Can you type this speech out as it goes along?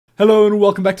Hello and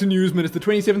welcome back to Newsmin. It's the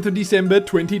 27th of December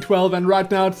 2012 and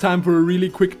right now it's time for a really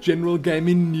quick general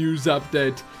gaming news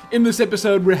update. In this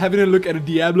episode we're having a look at a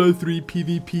Diablo 3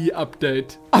 PvP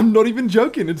update. I'm not even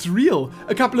joking, it's real.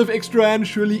 A couple of extra and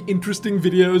surely interesting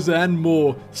videos and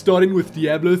more, starting with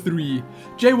Diablo 3.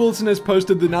 Jay Wilson has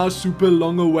posted the now super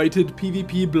long awaited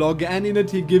PvP blog and in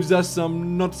it he gives us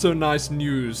some not so nice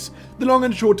news. The long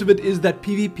and short of it is that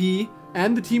PvP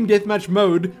and the Team Deathmatch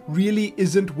mode really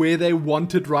isn't where they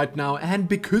want it right now, and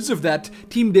because of that,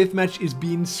 Team Deathmatch is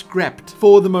being scrapped,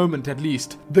 for the moment at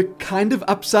least. The kind of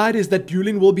upside is that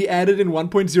dueling will be added in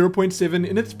 1.0.7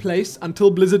 in its place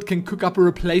until Blizzard can cook up a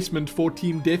replacement for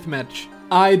Team Deathmatch.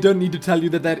 I don't need to tell you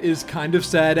that that is kind of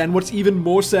sad, and what's even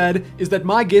more sad is that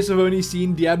my guess of only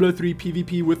seeing Diablo 3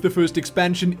 PvP with the first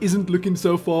expansion isn't looking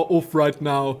so far off right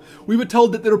now. We were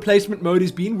told that the replacement mode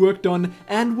is being worked on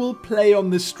and will play on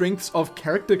the strengths of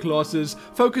character classes,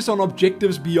 focus on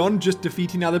objectives beyond just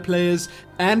defeating other players,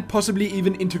 and possibly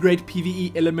even integrate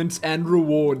PvE elements and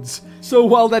rewards. So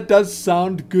while that does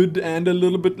sound good and a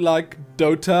little bit like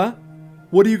Dota,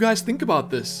 what do you guys think about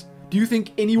this? Do you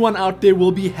think anyone out there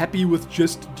will be happy with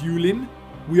just dueling?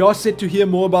 We are set to hear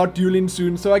more about dueling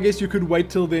soon, so I guess you could wait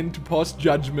till then to pass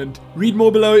judgment. Read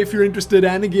more below if you're interested,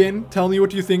 and again, tell me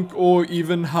what you think or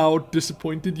even how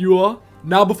disappointed you are.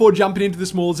 Now before jumping into the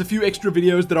smalls, a few extra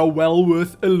videos that are well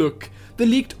worth a look. The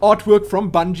leaked artwork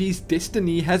from Bungie's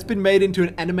Destiny has been made into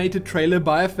an animated trailer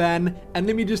by a fan, and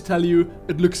let me just tell you,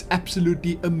 it looks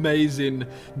absolutely amazing.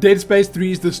 Dead Space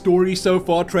 3's The Story So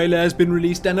Far trailer has been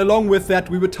released, and along with that,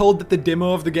 we were told that the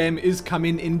demo of the game is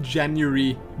coming in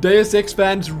January. Deus Ex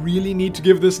fans really need to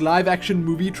give this live-action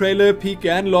movie trailer a peek,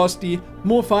 and lastly,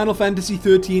 more Final Fantasy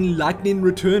XIII Lightning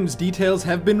Returns details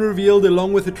have been revealed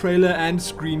along with a trailer and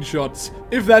screenshots.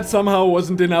 If that somehow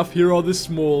wasn't enough, here are the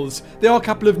smalls. There are a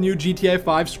couple of new GTA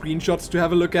 5 screenshots to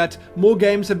have a look at, more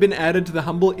games have been added to the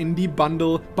Humble Indie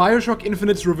bundle, Bioshock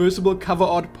Infinite's reversible cover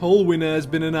art poll winner has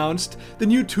been announced, the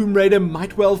new Tomb Raider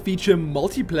might well feature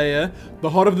multiplayer, the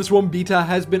Heart of the Swarm beta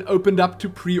has been opened up to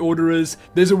pre-orderers,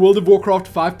 there's a World of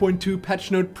Warcraft 5.2 patch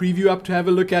note preview up to have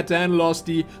a look at, and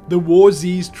lastly, the War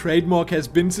Z's trademark has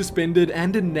been suspended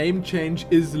and a name change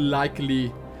is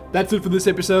likely. That's it for this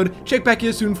episode. Check back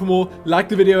here soon for more, like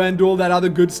the video and all that other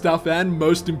good stuff, and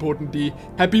most importantly,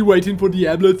 happy waiting for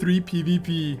Diablo 3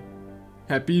 PvP.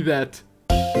 Happy that.